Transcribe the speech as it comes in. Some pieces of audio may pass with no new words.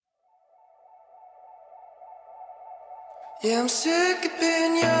Yeah, I'm sick of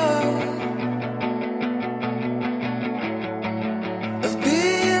being young, of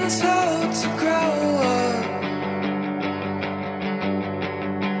being told to grow up.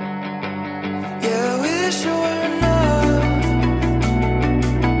 Yeah, I wish I were enough.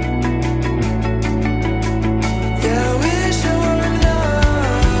 Yeah, I wish I were enough.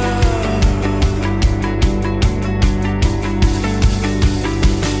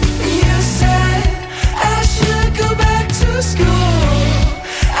 You said I should go back to school.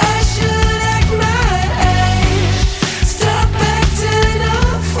 I should act my age. Stop acting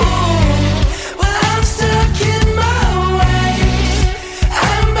a fool. Well, I'm stuck in my ways.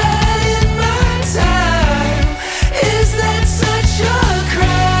 I'm biding my time. Is that such a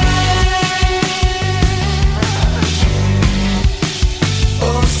crime?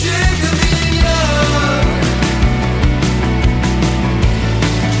 Oh, I'm sick of being young.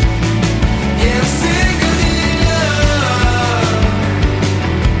 Yeah, I'm sick of being young.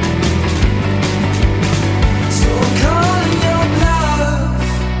 So I'm calling your bluff.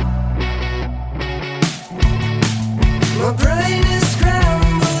 My brain is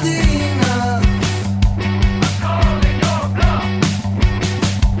scrambled enough. Calling your bluff.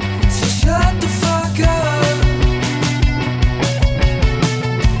 So shut the fuck up.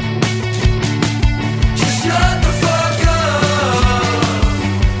 Just shut the fuck up.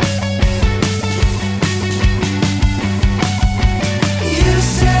 You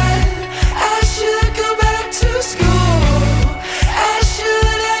said I should go back to school. I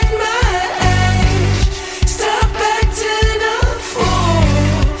should act my age. Stop acting a fool.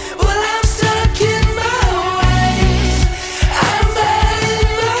 Well, I'm stuck in my ways. I'm biding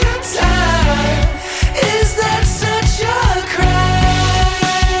my time. Is that such a crime?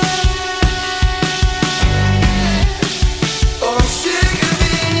 Oh, I'm sick of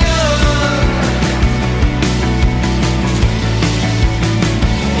being young.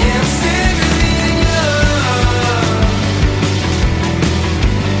 Yeah, I'm sick of being young.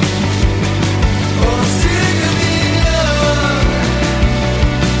 Oh, I'm sick of being young.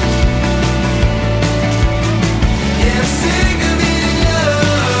 Yeah, I'm sick of being young.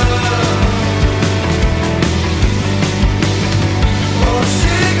 Oh, I'm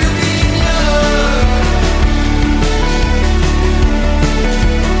sick of being young.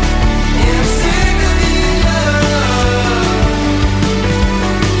 Yeah, I'm sick of being young.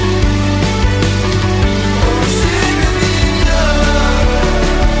 Oh, I'm sick of being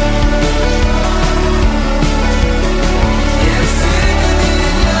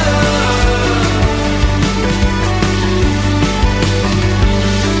young.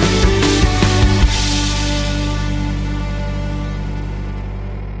 Yeah, I'm sick of being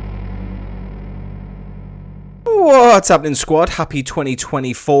What's happening, squad? Happy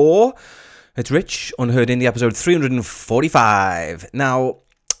 2024. It's Rich, Unheard Indie, episode 345. Now,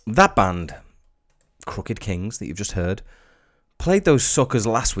 that band, Krooked Kings, that you've just heard, played those suckers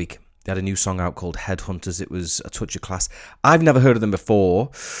last week. They had a new song out called Headhunters. It was a touch of class. I've never heard of them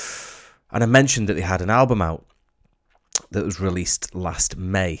before, and I mentioned that they had an album out that was released last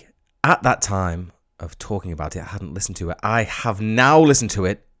May. At that time of talking about it, I hadn't listened to it. I have now listened to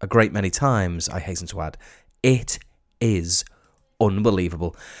it a great many times, I hasten to add. It is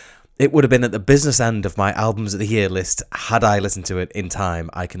unbelievable. It would have been at the business end of my albums of the year list had I listened to it in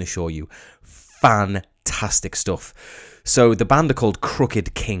time, I can assure you. Fantastic stuff. So the band are called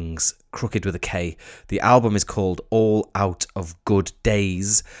Krooked Kings, Krooked with a K. The album is called All Out of Good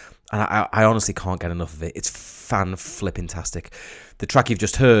Days, and I honestly can't get enough of it. It's fan-flipping-tastic. The track you've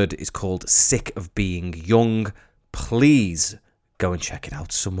just heard is called Sick of Being Young. Please go and check it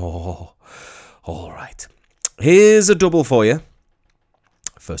out some more. All right. Here's a double for you.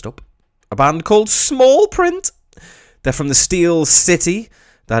 First up, a band called Smallprint. They're from the Steel City,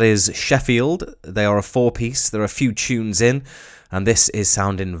 that is Sheffield. They are a four-piece. There are a few tunes in, and this is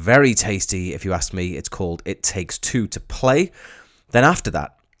sounding very tasty, if you ask me. It's called It Takes Two to Play. Then after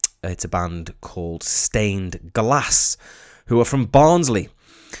that, it's a band called Stained Glass, who are from Barnsley.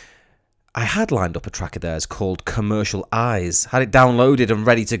 I had lined up a track of theirs called Commercial Eyes, had it downloaded and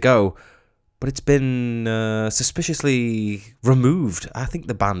ready to go, but it's been suspiciously removed. I think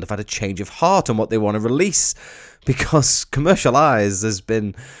the band have had a change of heart on what they want to release, because Commercial Eyes has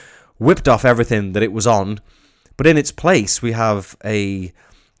been whipped off everything that it was on, but in its place we have a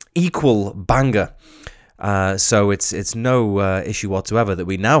equal banger. So it's no issue whatsoever that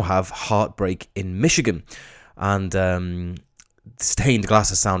we now have Heartbreak in Michigan, and Stained Glass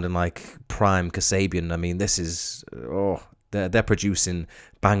is sounding like prime Kasabian. I mean, this is they're producing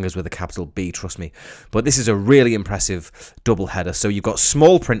bangers with a capital B, trust me. But this is a really impressive double header. So you've got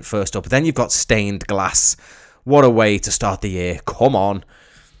Smallprint first up, then you've got Stained Glass What a way to start the year. Come on.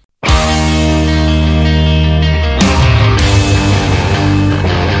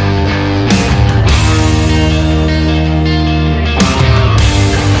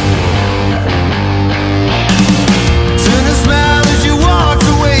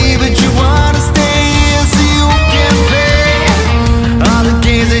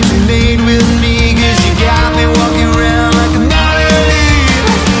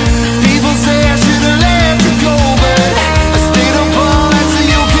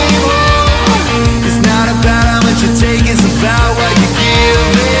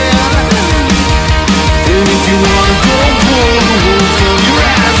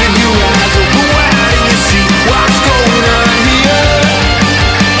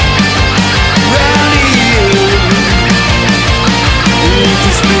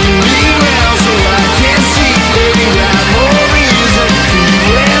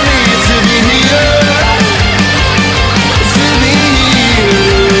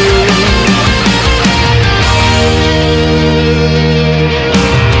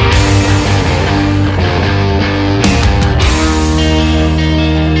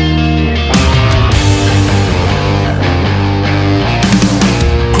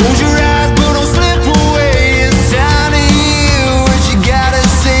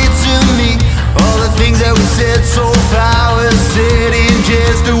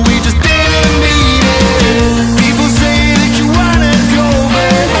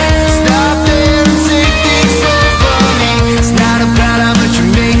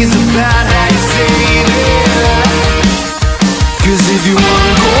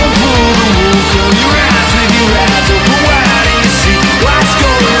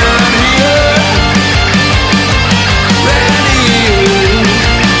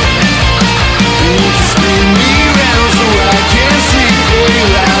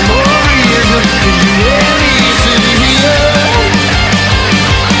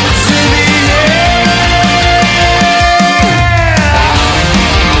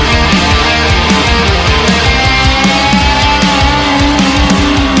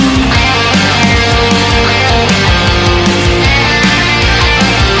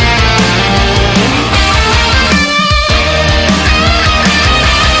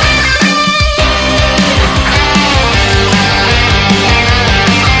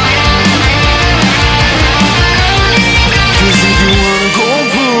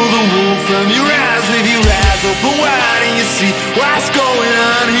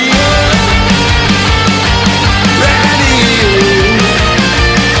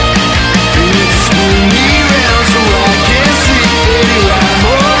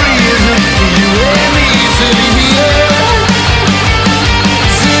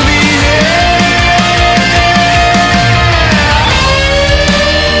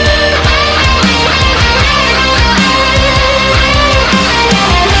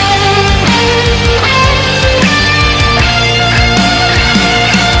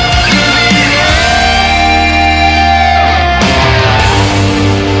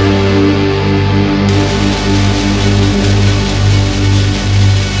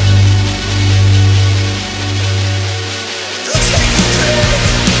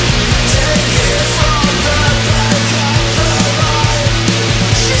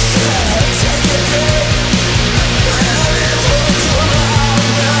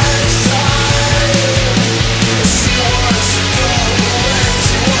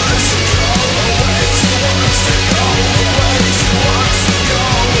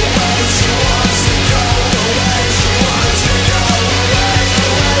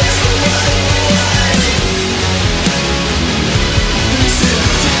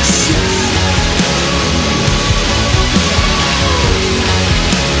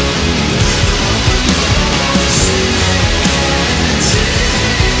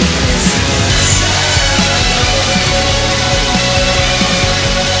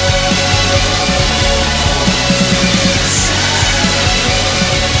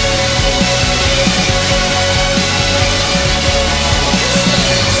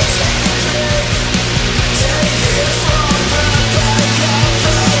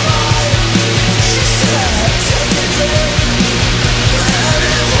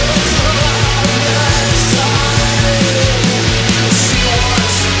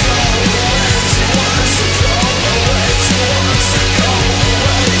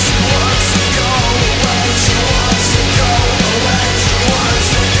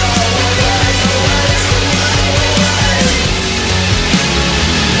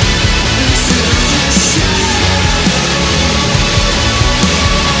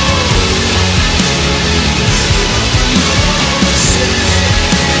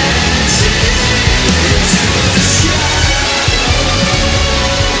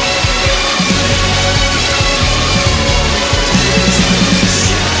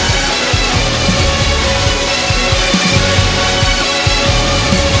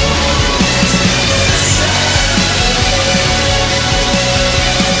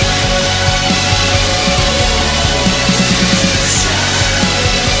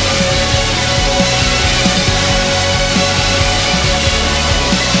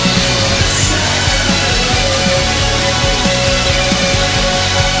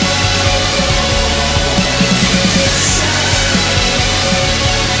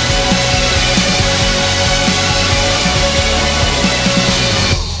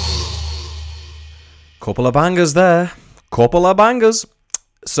 Couple of bangers there. Couple of bangers.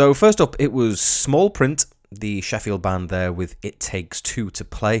 So first up, it was Smallprint, the Sheffield band there with It Takes Two to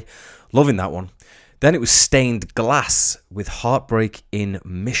Play. Loving that one. Then it was Stained Glass with Heartbreak in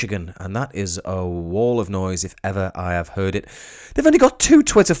Michigan. And that is a wall of noise if ever I have heard it. They've only got 2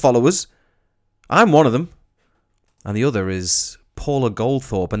 Twitter followers. I'm one of them. And the other is Paula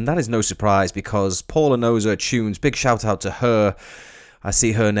Goldthorpe. And that is no surprise because Paula knows her tunes. Big shout out to her. I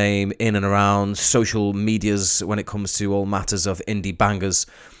see her name in and around social medias when it comes to all matters of indie bangers.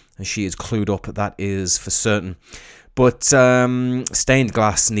 And she is clued up, that is for certain. But Stained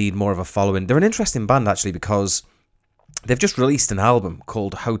Glass need more of a following. They're an interesting band, actually, because they've just released an album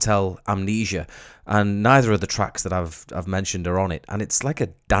called Hotel Amnesia. And neither of the tracks that I've mentioned are on it. And it's like a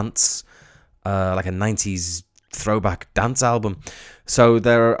dance, like a 90s throwback dance album. So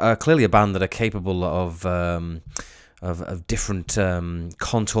they're clearly a band that are capable of different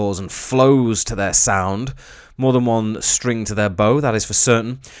contours and flows to their sound. More than one string to their bow, that is for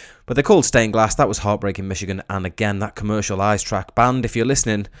certain. But they're called Stained Glass. That was Heartbreak in Michigan. And again, that Commercialised track. Band, if you're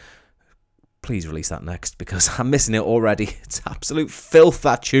listening, please release that next because I'm missing it already. It's absolute filth,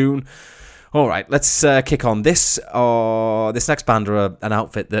 that tune. All right, let's kick on. This next band are an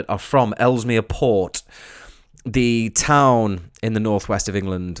outfit that are from Ellesmere Port, the town in the northwest of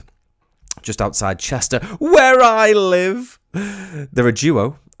England, just outside Chester, where I live. They're a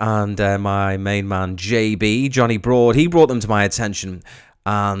duo, and my main man, JB, Johnny Broad, he brought them to my attention,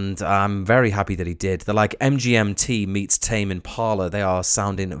 and I'm very happy that he did. They're like MGMT meets Tame Impala. They are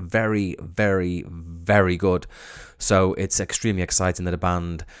sounding very, very, very good. So it's extremely exciting that a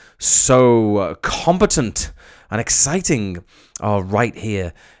band so competent and exciting are right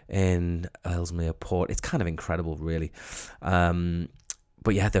here in Ellesmere Port. It's kind of incredible, really.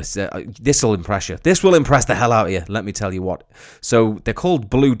 But yeah, this will impress you. This will impress the hell out of you, let me tell you what. So they're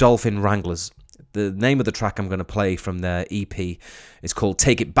called Blue Dolphin Wranglers. The name of the track I'm going to play from their EP is called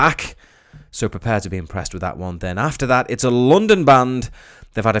Take It Back. So prepare to be impressed with that one. Then after that, it's a London band.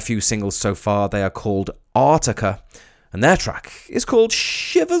 They've had a few singles so far. They are called Artaca. And their track is called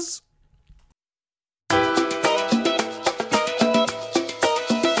Shivers.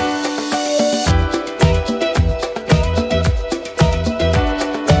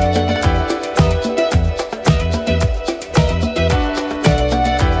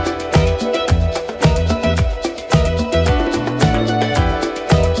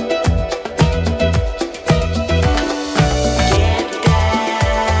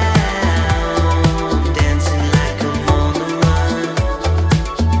 Dancing like I'm on the run.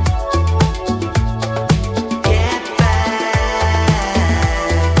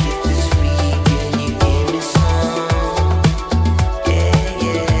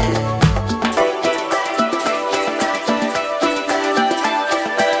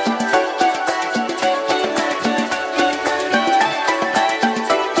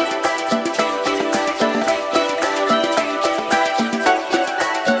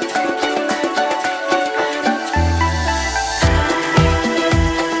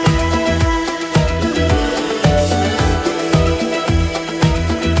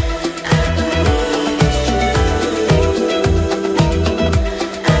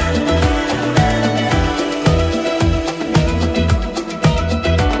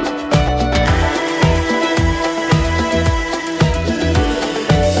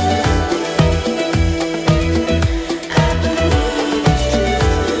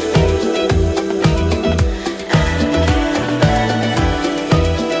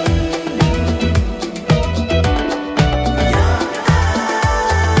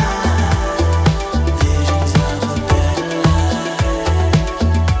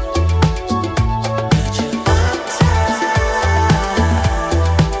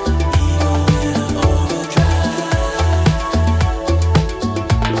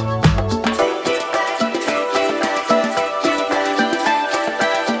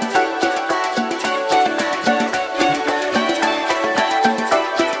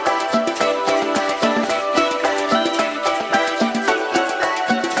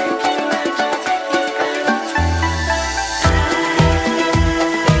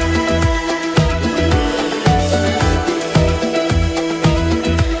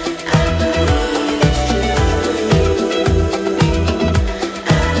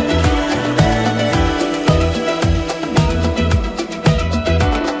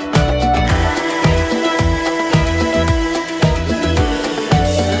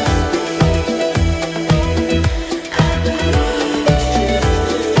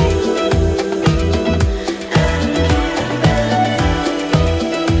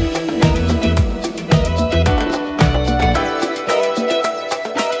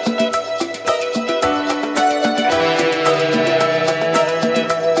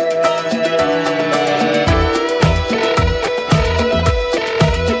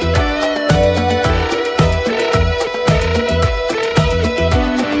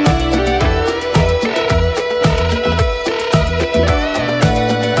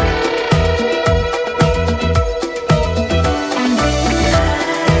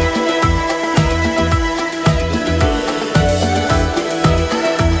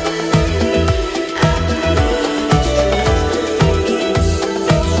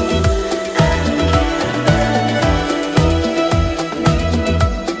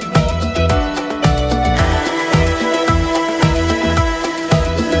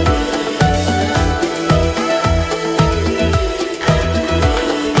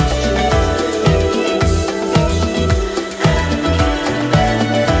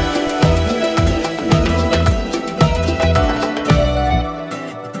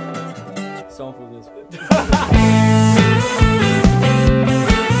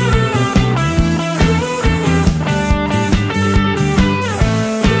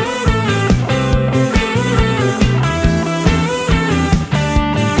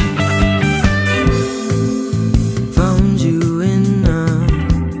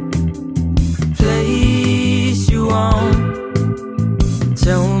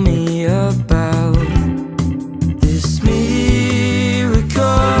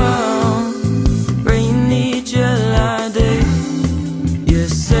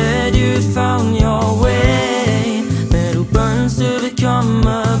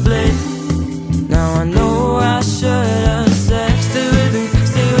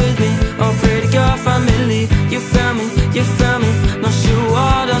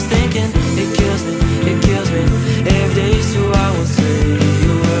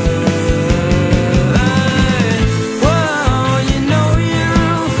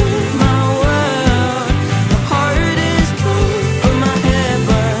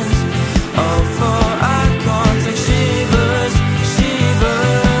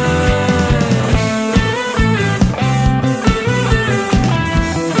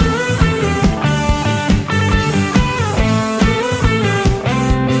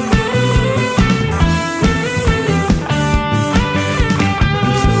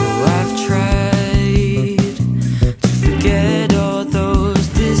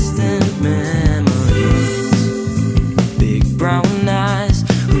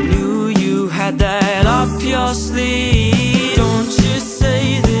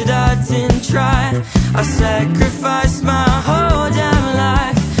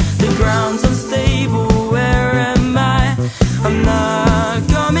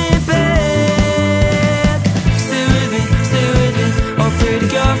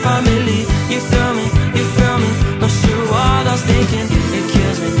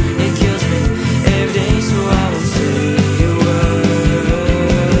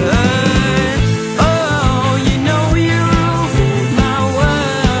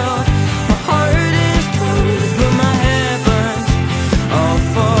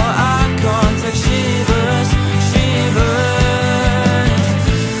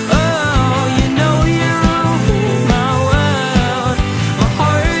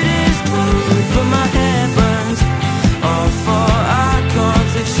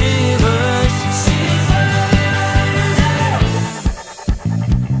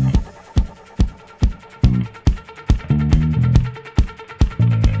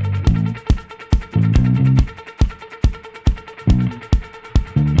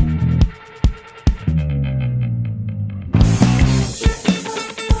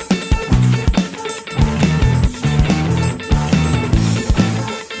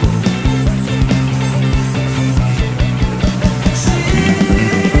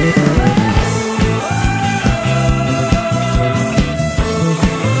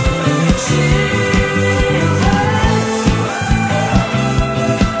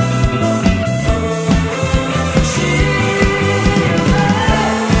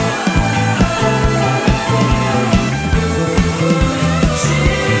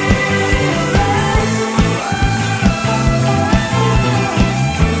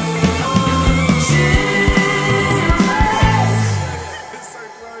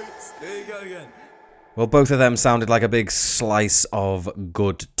 Well, both of them sounded like a big slice of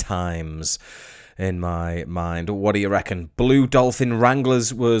good times in my mind. What do you reckon? Blue Dolphin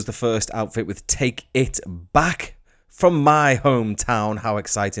Wranglers was the first outfit with Take It Back from my hometown. How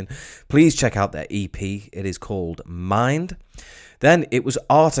exciting. Please check out their EP. It is called Mind. Then it was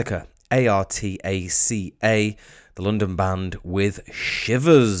Artaca, Artaca, the London band with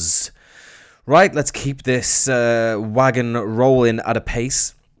Shivers. Right, let's keep this wagon rolling at a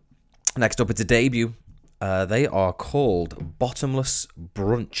pace. Next up, it's a debut. They are called Bottomless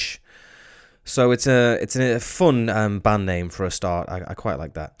Brunch. So it's a fun band name for a start. I quite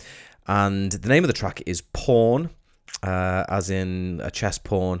like that. And the name of the track is Porn, as in a chess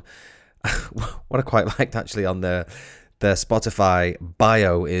pawn. What I quite liked actually on their Spotify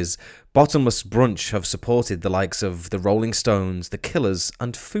bio is Bottomless Brunch have supported the likes of the Rolling Stones, the Killers,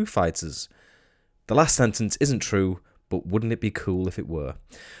 and Foo Fighters. The last sentence isn't true, but wouldn't it be cool if it were?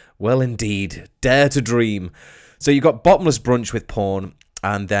 Well, indeed. Dare to dream. So you've got Bottomless Brunch with Porn,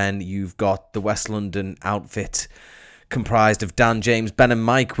 and then you've got the West London outfit comprised of Dan, James, Ben, and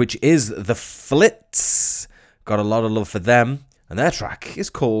Mike, which is the Flitz. Got a lot of love for them, and their track is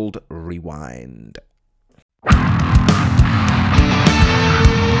called Rewind.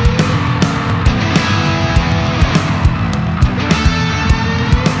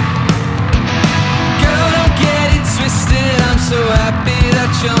 I'm so happy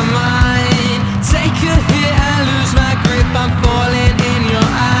that you're mine. Take a hit and lose my grip. I'm falling in your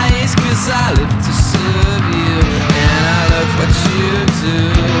eyes. 'Cause I live to serve you, and I love what you do.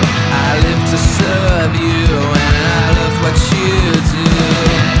 I live to serve you, and I love what you do.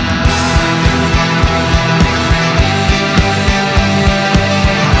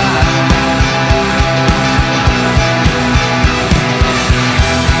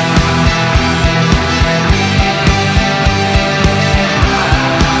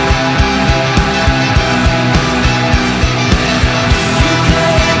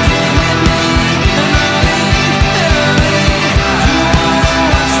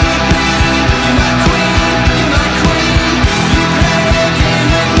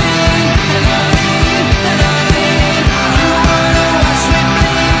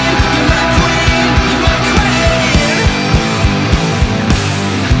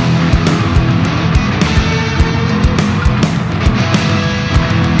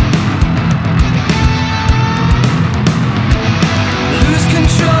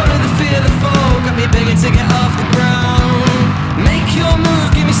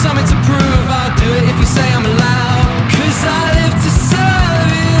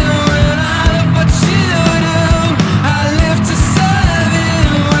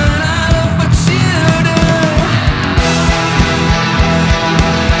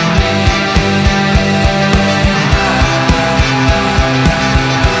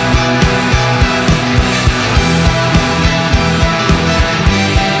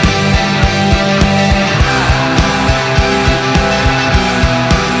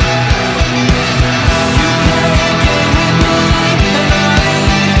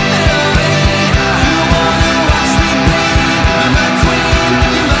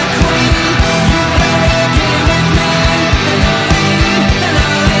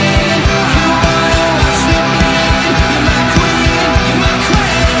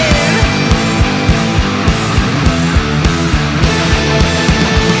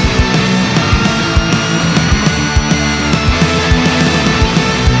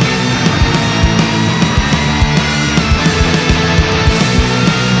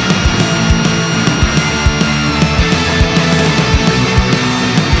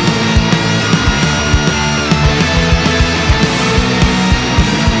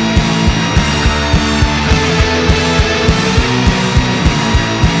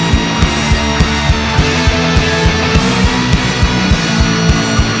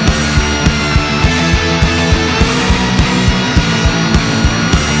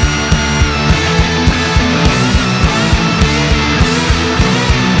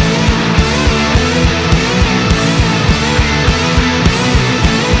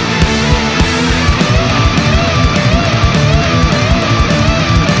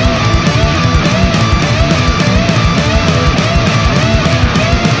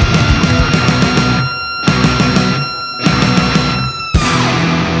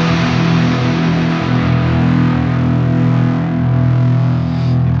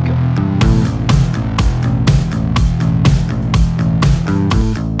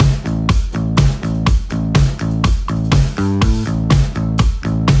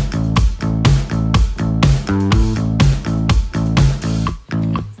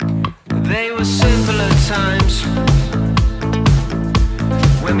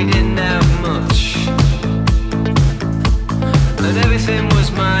 when we didn't have much, and everything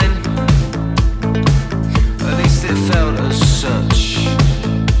was mine. At least it felt as such.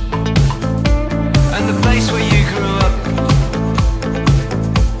 And the place where you grew up,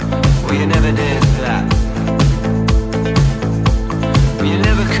 well, you never did that. Well, you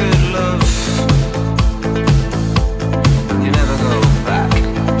never could love, you never go back.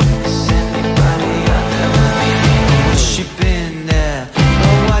 Is anybody out there? I wish you'd been there,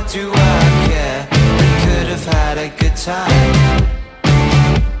 but what do I care? We could have had a good time.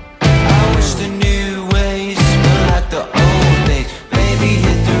 I wish the new ways were like the old days. Baby,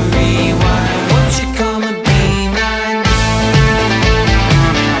 hit the rewind. Won't you come and be mine?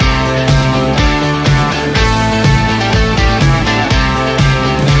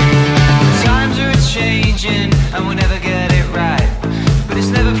 Times are changing and we'll never get it right, but it's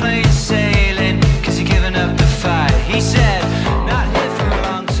never plain sailing, cause you're giving up the fight. He said, not here for a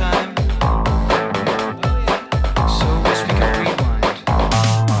long time, so I wish we could rewind.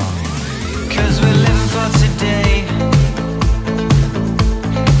 Cause we're living for today,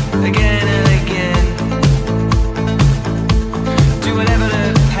 again and again. Do whatever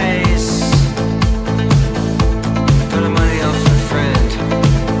that pays, put the money off a friend.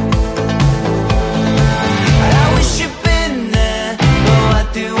 I wish you'd been there, but what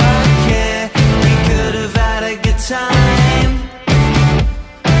do I care? We could have had a good time.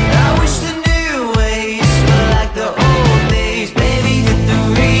 I wish the new ways were like the old days. Baby, hit the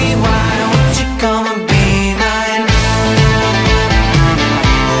rewind. Won't you come and be mine?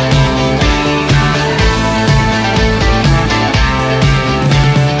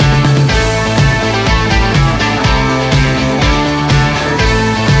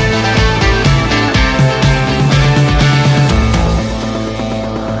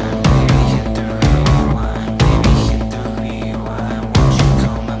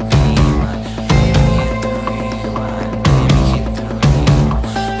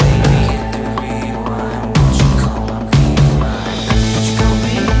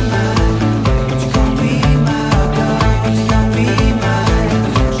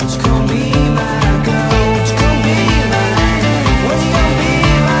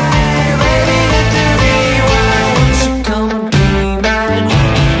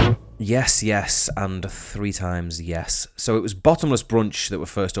 Yes, yes, and 3 times yes. So it was Bottomless Brunch that were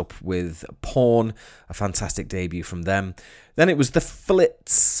first up with Porn, a fantastic debut from them. Then it was the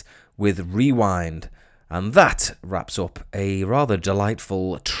Flitz with Rewind, and that wraps up a rather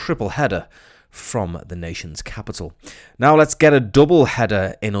delightful triple header from the nation's capital. Now let's get a double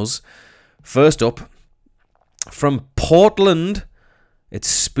header in us. First up, from Portland, it's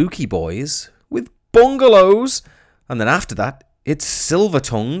Spooky Boys with Bungalows, and then after that, it's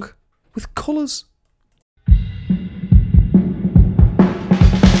Silvertongue with Colours.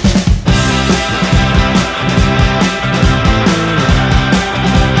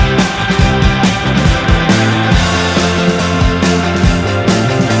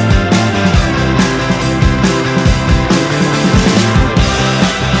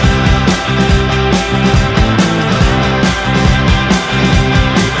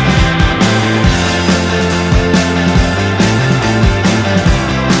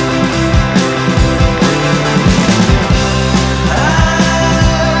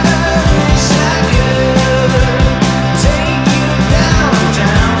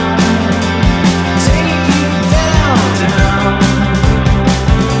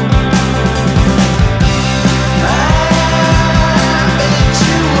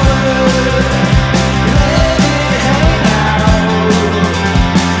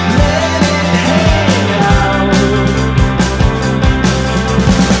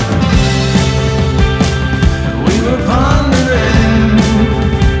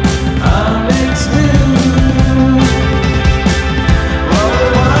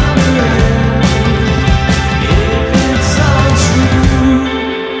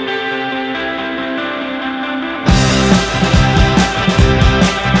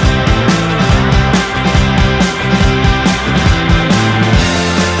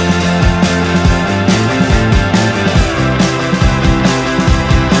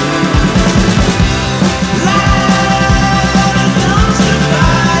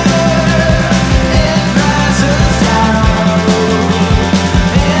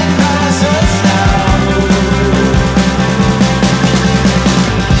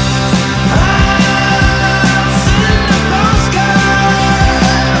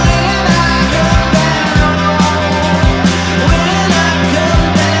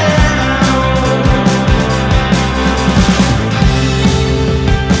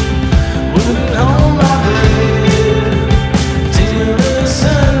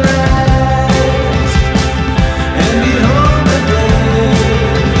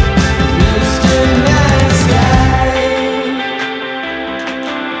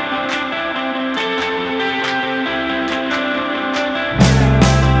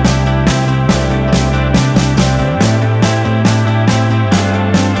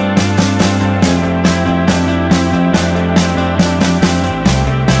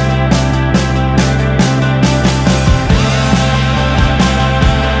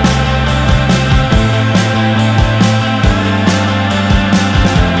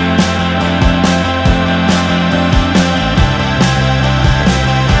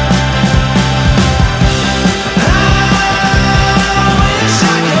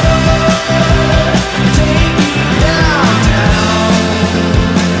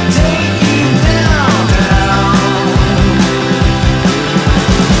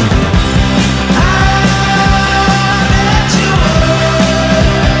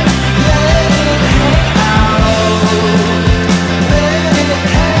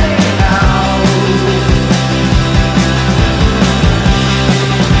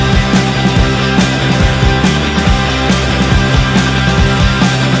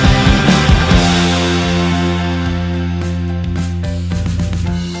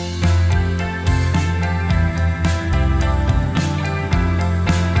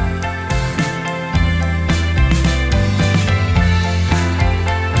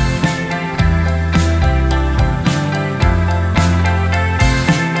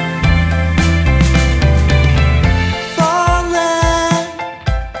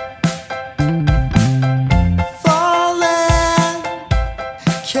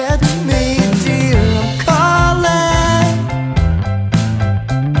 said to me, dear, I'm calling,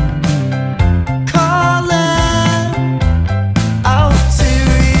 calling out to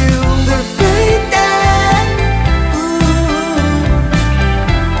you. They're fading,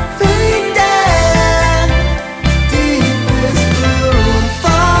 fading, deepest blue. I'm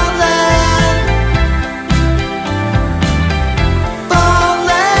falling,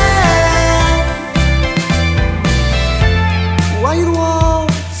 falling. White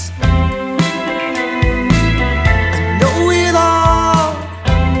walls, I know it all.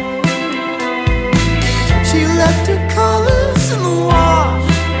 She left her colors in the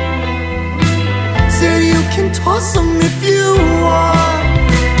wash. Said you can toss them if you want.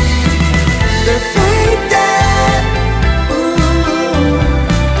 They're fading,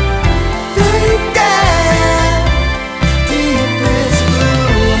 fading, deepest blue.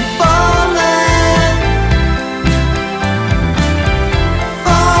 I'm falling,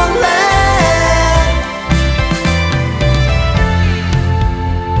 falling.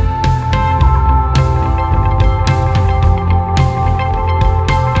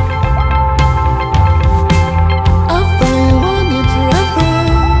 I thought you wanted forever.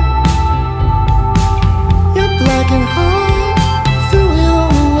 You're black and hard, threw it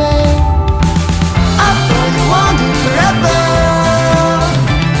all away. I thought you wanted forever.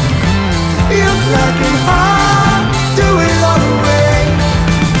 You're black and hard, threw it all away.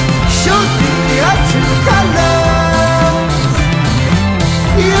 Showed me your true colors.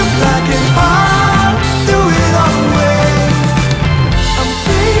 You're black and hard, threw it all away. I'm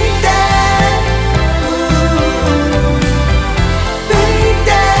fading,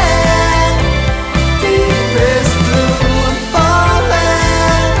 fading, deepest blue. I'm falling,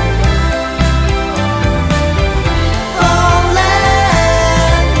 falling.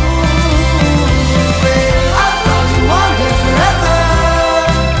 I thought you wanted forever.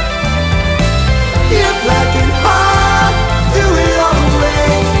 You're black and hard, threw it all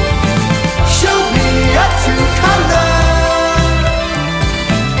away. Showed me your true colors.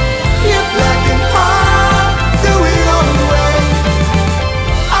 You're black and hard, threw it all away.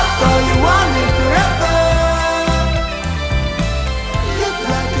 I thought you wanted forever. You're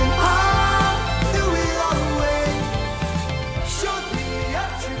black and hard, threw it all away. Showed me your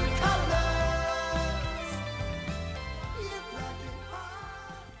true colors. You're black and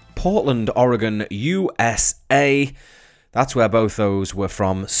hard. Portland, Oregon, USA. That's where both those were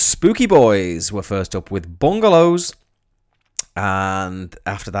from. Spooky Boys were first up with Bungalows. And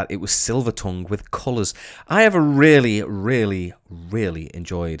after that, it was Silvertongue with Colours. I have really, really, really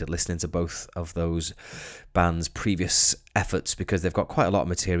enjoyed listening to both of those bands' previous efforts because they've got quite a lot of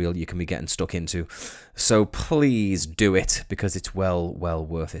material you can be getting stuck into. So please do it because it's well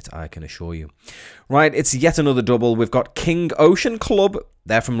worth it, I can assure you. Right, it's yet another double. We've got King Ocean Club.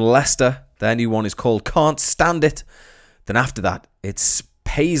 They're from Leicester. Their new one is called Can't Stand It. Then after that, it's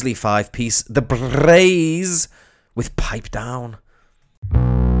Paisley 5-piece, The Braze with Pipe Down.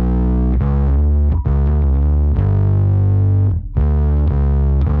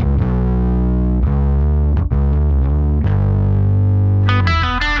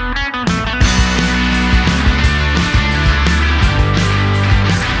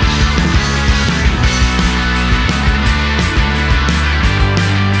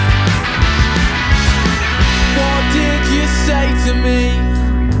 What did you say to me?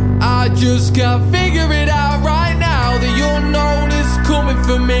 I just can't figure it out right now. The unknown is coming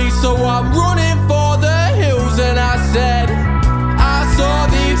for me, so I'm running for the hills. And I said, I saw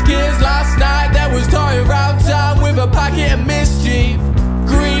these kids last night that was toying around town with a packet of mischief.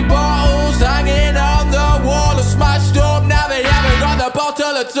 Green bottles hanging on the wall are smashed up, now they haven't got the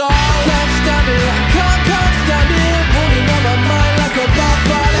bottle at all. Can't stand it, I can't stand it. Running on my mind like a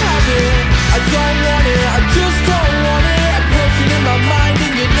bad habit. I don't want it, I just don't want it. Approaching in my mind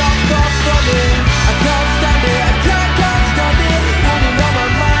and you're not far from it. I can't stand it, I can't stand it. Running on my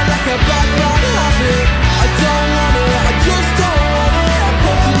mind like a bad habit. I don't want it, I just don't want it.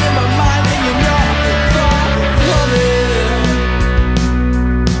 Approaching in my mind and you're not far from it.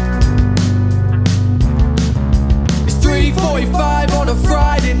 It's 3:45 on a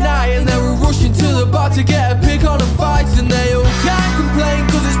Friday night and they were rushing to the bar to get a pick on a fight. And they all can't complain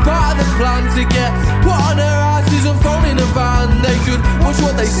cause it's part of the plan to get put on their asses and thrown in a van. They should watch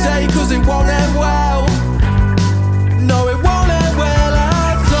what they say cause it won't end well. No, it won't end well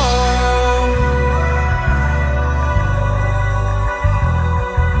at all.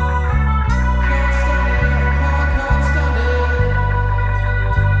 Can't stand it, can't stand it.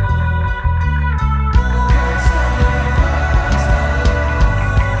 Can't stand it, can't stand it.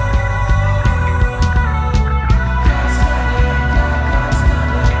 Can't stand it, can't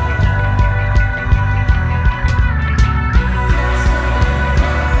stand it.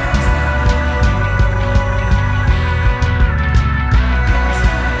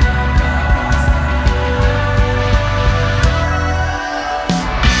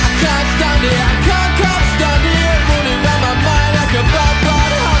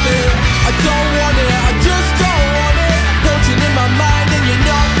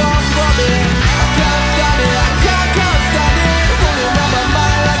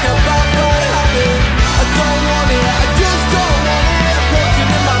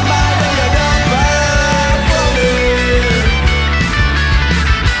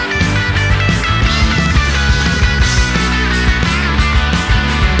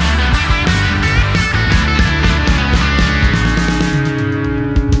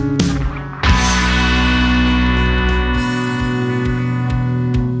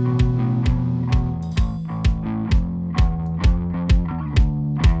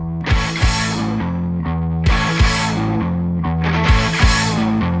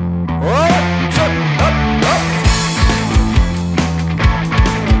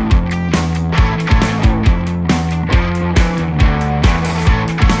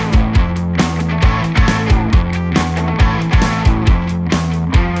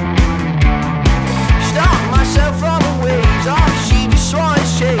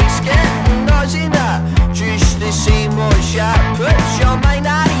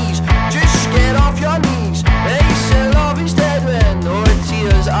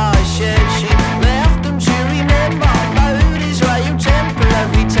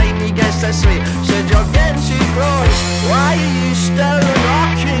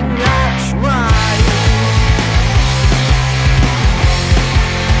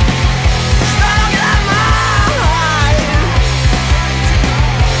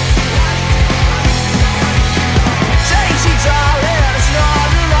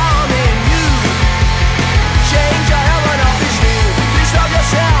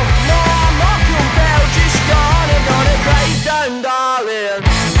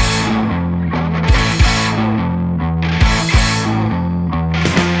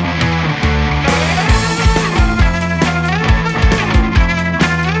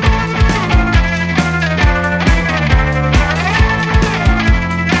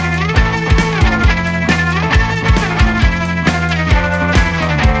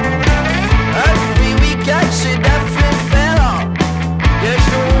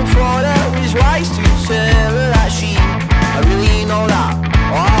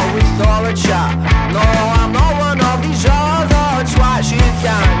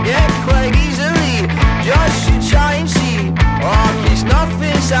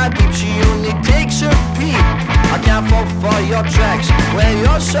 your tracks. When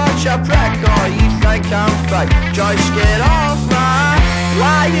you're such a prick, or you think I'm fake. Just get off my.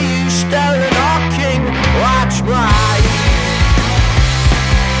 Why are you still knocking? Watch my.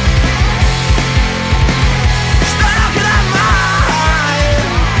 Stop knocking at mine.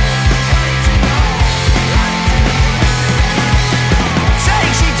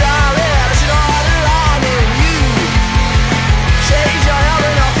 Takes you darling, I should order on in you. Change your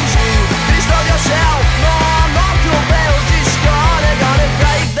helmet off his you. Can you stop yourself? No, I'm not your bell, just gonna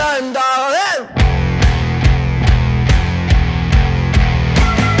break them, darling.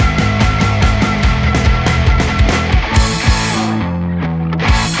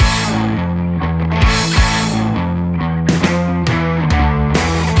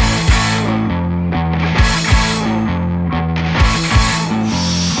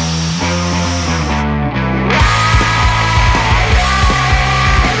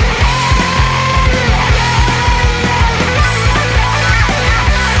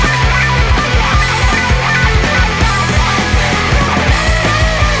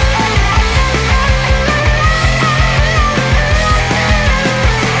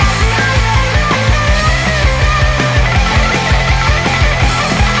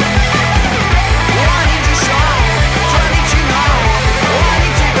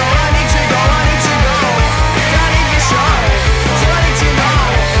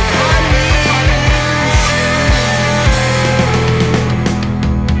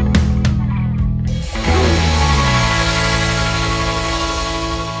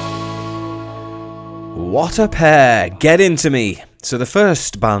 What a pair! Get Into Me. So the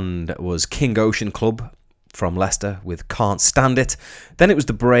first band was King Ocean Club from Leicester with Can't Stand It. Then it was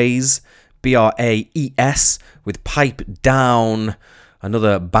the Braes, Braes, with Pipe Down,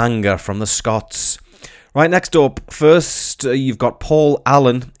 another banger from the Scots. Right, next up, first you've got Paul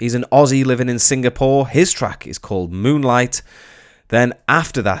Allen. He's an Aussie living in Singapore. His track is called Moonlight. Then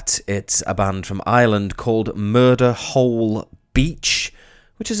after that, it's a band from Ireland called Murder Hole Beach,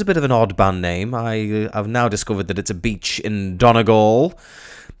 which is a bit of an odd band name. I've now discovered that it's a beach in Donegal.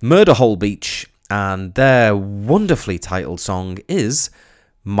 Murder Hole Beach, and their wonderfully titled song is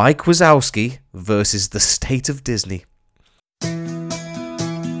Mike Wazowski versus the State of Disney.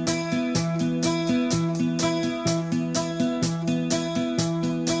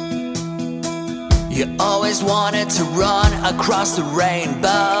 You always wanted to run across the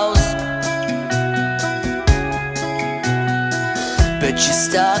rainbows, but you're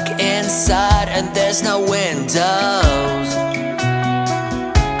stuck inside and there's no windows.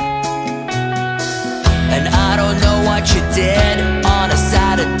 And I don't know what you did on a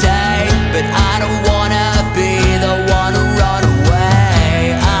Saturday, but I don't wanna be the one to run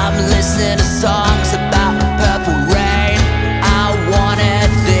away. I'm listening to songs about purple rain. I wanted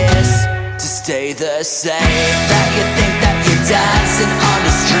this to stay the same. That you think that you're dancing on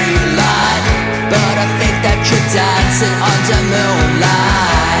the street light, but I think that you're dancing under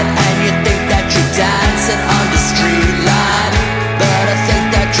moonlight. And you think that you're dancing under street light, but I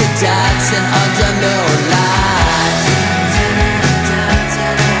think that you're dancing under moonlight.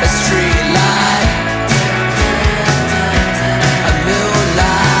 A street light, a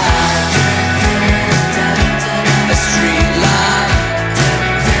moonlight, a street light,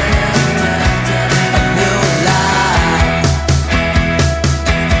 a moonlight.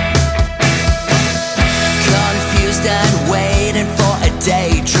 Confused and waiting for a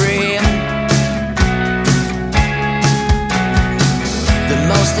daydream. The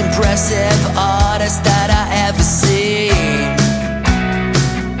most impressive artist that I ever seen.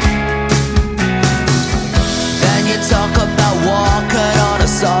 Then you talk about walking on a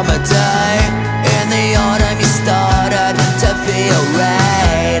summer day. In the autumn you started to feel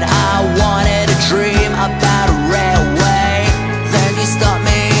rain. I wanted a dream about a railway. Then you stop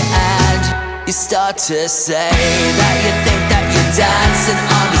me and you start to say that you think that you're dancing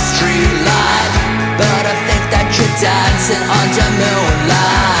on the street light, but I think that you're dancing under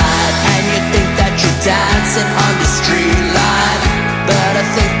moonlight. And you think that you're dancing under street light, but I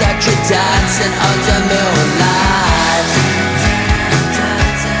think that you're dancing under moonlight.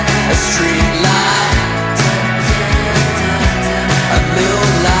 A street light, a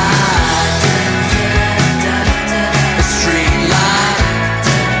moonlight, a street light,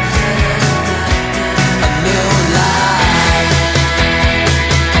 a moonlight.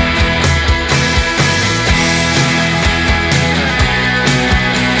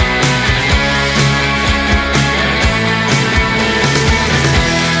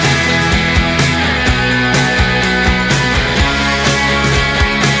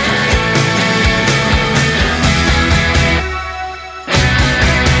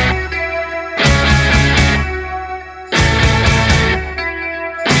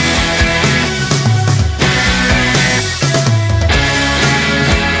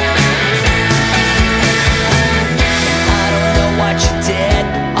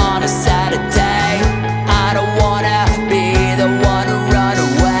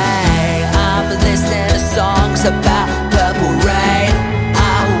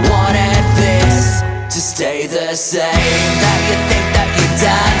 just saying that you think that you're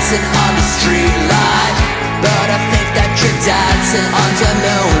dancing on the street light, but I think that you're dancing under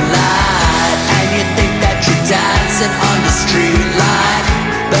moonlight. And you think that you're dancing on the street light,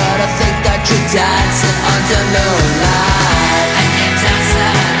 but I think that you're dancing under moonlight. And you're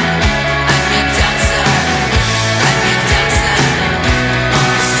dancing, and you're dancing, and you're dancing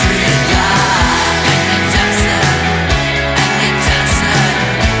on the street light. And you're dancing, and you're dancing,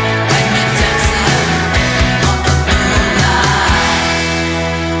 and you're dancing on the moonlight.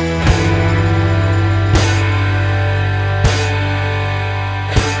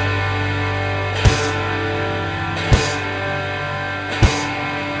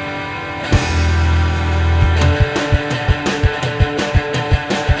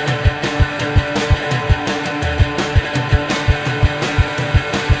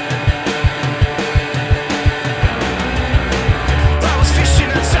 I was fishing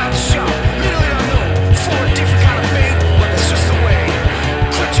outside the shop, little did I know, for a different kind of bait. Well, that's just the way.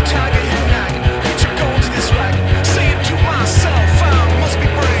 Clutch your tiger, hit nagging, get your gold to this wagon. Saying to myself, I must be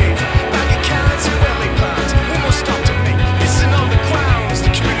brave. Bag of cans and belly plans, who must stop to me? Listen on the grounds,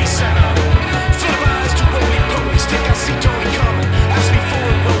 the community center. Full of eyes to roly-polies, think I see Tony coming. Ask me for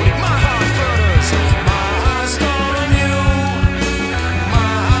a rollie, my heart flutters. My eyes fall on you.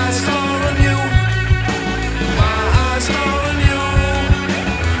 My eyes fall on you. My eyes fall on you.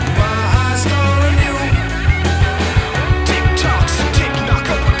 My eyes fall on you. Tick tocks and tick knock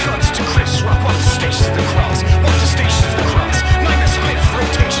uppercuts to Chris Rock. Walk the stations of the cross. Walk the stations of the cross. Nine split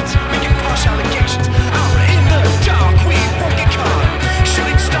rotations, making posh allegations. Out in the dark, we won't get caught.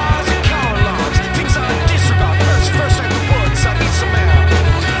 Shooting stars and car alarms. Things I disregard. First like the woods, I need some air.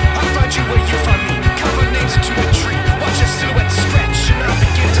 I'll find you where you find me. Carve our names into a tree. Watch your silhouette stretch and I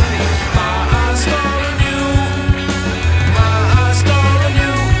begin to leave. My eyes fall on you. My eyes fall on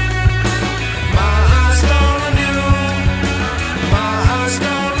you. My eyes fall on you. My eyes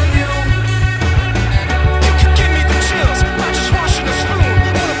fall on you. You can give me the chills by just washing a spoon.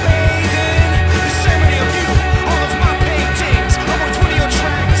 Wanna bathe in the ceremony of you. All of my paintings are worth one of your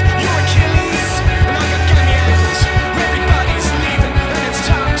dragons. You're Achilles, and I got gammy angles. Everybody's leaving, and it's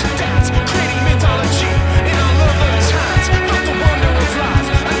time to dance. Creating mythology in our lovers' hands. Felt the wonder of life.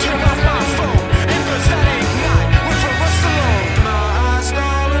 I turn off my phone. Embers that ignite were for us alone. My eyes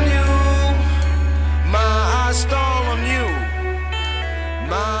fall on you. My eyes fall on you.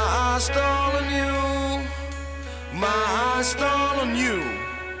 My eyes fall on you. My eyes fall on you.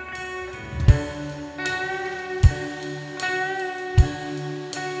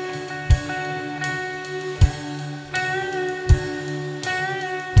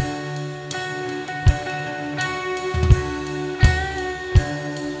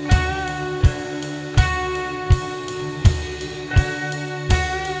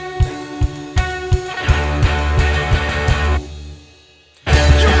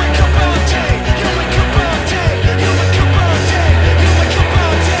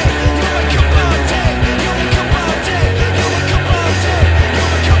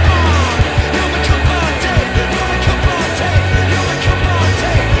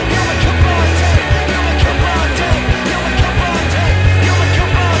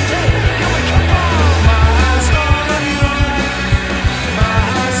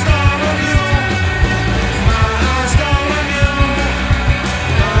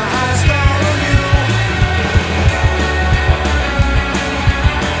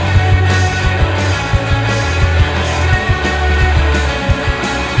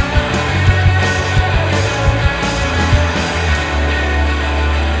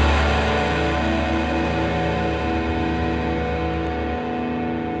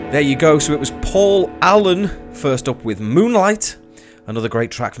 There you go. So it was Paul Allen first up with Moonlight, another great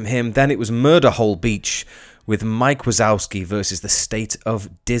track from him. Then it was Murder Hole Beach with Mike Wazowski versus the State of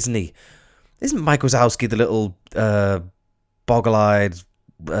Disney. Isn't Mike Wazowski the little boggle-eyed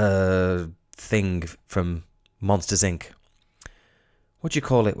thing from Monsters Inc? What do you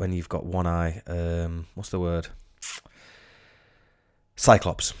call it when you've got one eye? What's the word?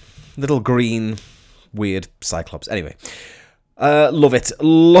 Cyclops. Little green, weird Cyclops. Anyway. Love it.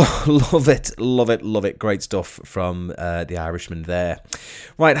 Love it. Love it. Love it. Great stuff from the Irishman there.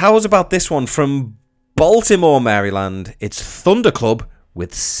 Right, how's about this one from Baltimore, Maryland? It's Thunder Club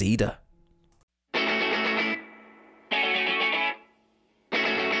with Cedar.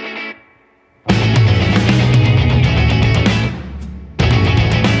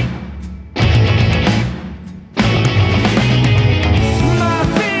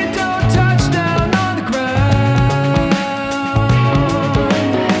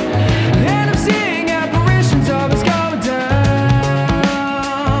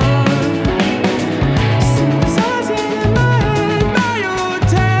 As soon as I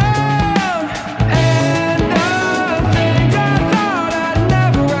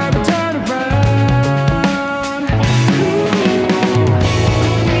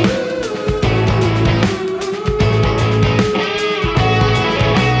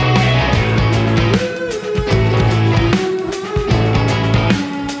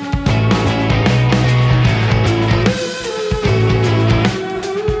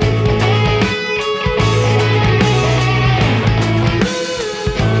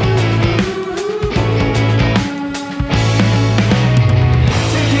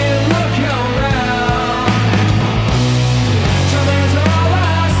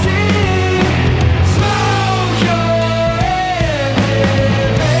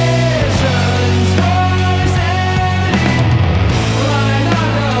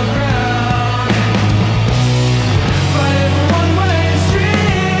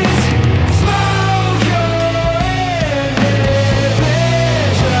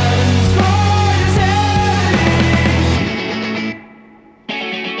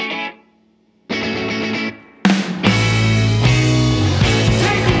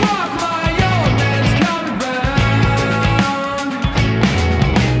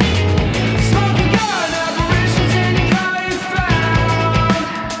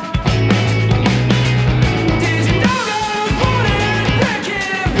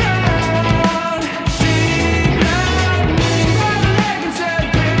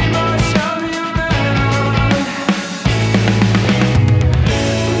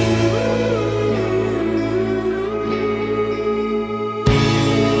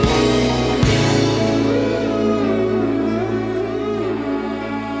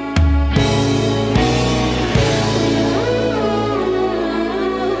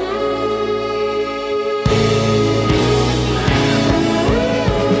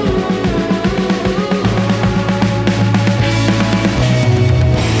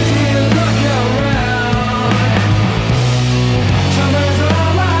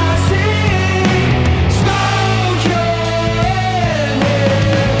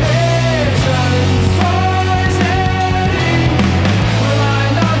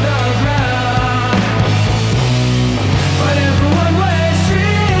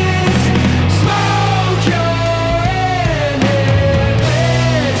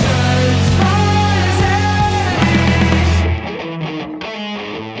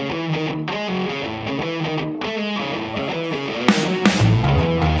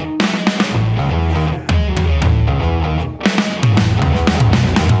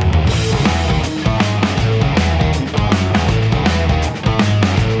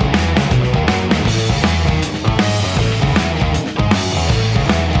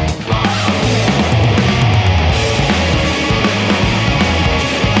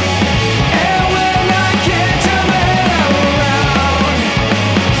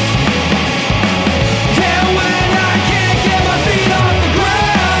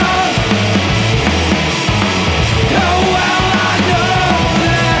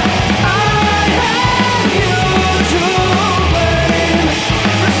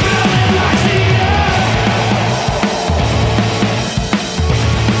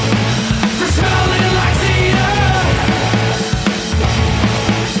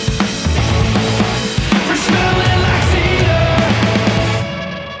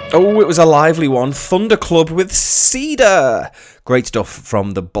Oh, it was a lively one. Thunder Club with Cedar. Great stuff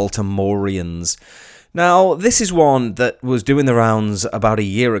from the Baltimoreans. Now, this is one that was doing the rounds about a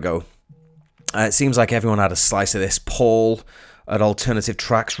year ago. It seems like everyone had a slice of this. Paul at Alternative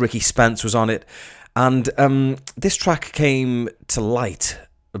Tracks, Ricky Spence was on it. And this track came to light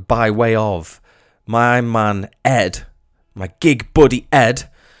by way of my man Ed, my gig buddy Ed,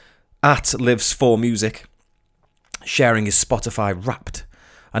 at Lives for Music, sharing his Spotify Wrapped.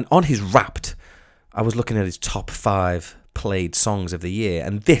 And on his Wrapped, I was looking at his top 5 played songs of the year,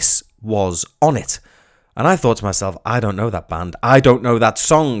 and this was on it. And I thought to myself, I don't know that band. I don't know that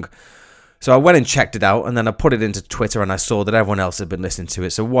song. So I went and checked it out, and then I put it into Twitter, and I saw that everyone else had been listening to it.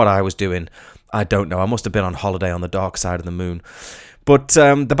 So what I was doing, I don't know. I must have been on holiday on the dark side of the moon. But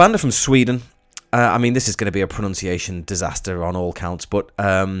the band are from Sweden. I mean, this is going to be a pronunciation disaster on all counts, but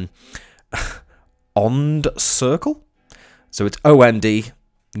Cirkel. So it's O-N-D,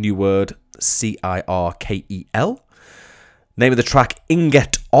 new word, C-I-R-K-E-L. Name of the track,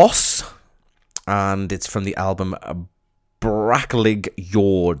 Inget Oss, and it's from the album Bracklig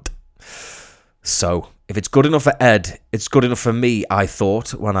Jord. So, if it's good enough for Ed, it's good enough for me, I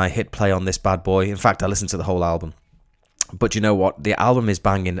thought, when I hit play on this bad boy. In fact, I listened to the whole album. But you know what? The album is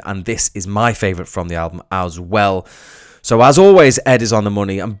banging, and this is my favourite from the album as well. So, as always, Ed is on the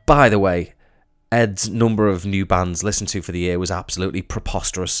money. And by the way, Ed's number of new bands listened to for the year was absolutely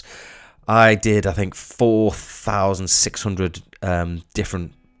preposterous. I did, I think, 4,600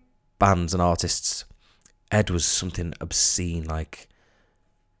 different bands and artists. Ed was something obscene, like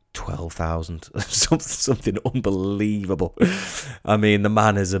 12,000, something unbelievable. I mean, the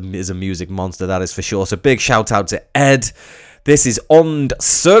man is a music monster, that is for sure. So big shout out to Ed. This is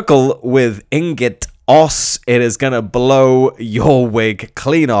Cirkel with Inget Oss. It is gonna blow your wig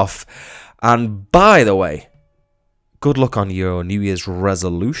clean off. And by the way, good luck on your New Year's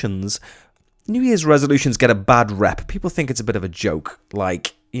resolutions. New Year's resolutions get a bad rep. People think it's a bit of a joke.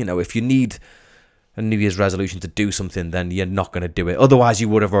 Like, you know, if you need a New Year's resolution to do something, then you're not going to do it. Otherwise, you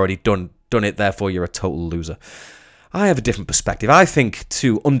would have already done it. Therefore, you're a total loser. I have a different perspective. I think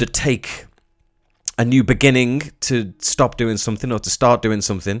to undertake a new beginning, to stop doing something or to start doing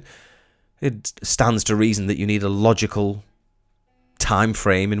something, it stands to reason that you need a logical time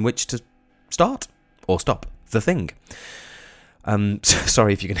frame in which to start or stop the thing.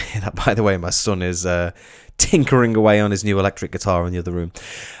 Sorry if you can hear that, by the way. My son is tinkering away on his new electric guitar in the other room.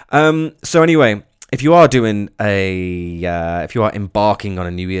 So anyway, if you are doing if you are embarking on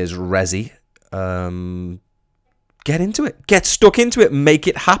a New Year's resi, get into it. Get stuck into it. Make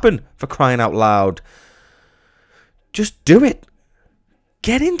it happen, for crying out loud. Just do it.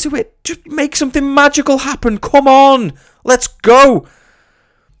 Get into it. Just make something magical happen. Come on. Let's go.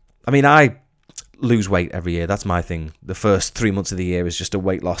 I mean, I lose weight every year. That's my thing. The first 3 months of the year is just a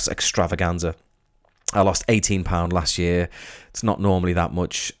weight loss extravaganza. I lost 18 pounds last year. It's not normally that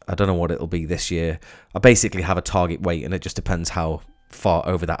much. I don't know what it'll be this year. I basically have a target weight, and it just depends how far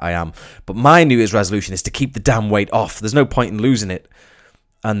over that I am. But my New Year's resolution is to keep the damn weight off. There's no point in losing it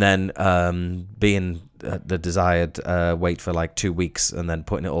and then being at the desired weight for like 2 weeks and then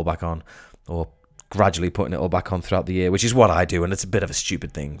putting it all back on, or gradually putting it all back on throughout the year, which is what I do, and it's a bit of a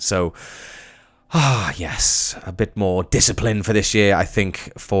stupid thing. So yes, a bit more discipline for this year, I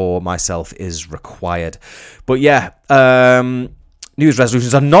think, for myself is required. But yeah, New Year's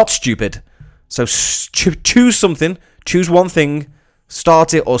resolutions are not stupid. So choose something, choose one thing,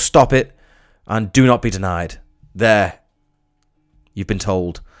 start it or stop it, and do not be denied. There, you've been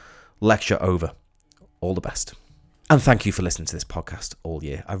told. Lecture over. All the best. And thank you for listening to this podcast all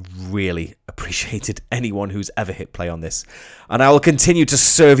year. I really appreciated anyone who's ever hit play on this. And I will continue to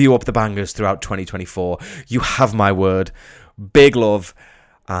serve you up the bangers throughout 2024. You have my word. Big love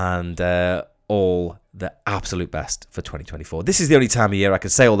and all the absolute best for 2024. This is the only time of year I can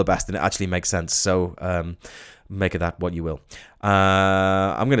say all the best and it actually makes sense. So make of that what you will.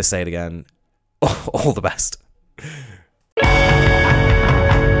 I'm going to say it again. All the best.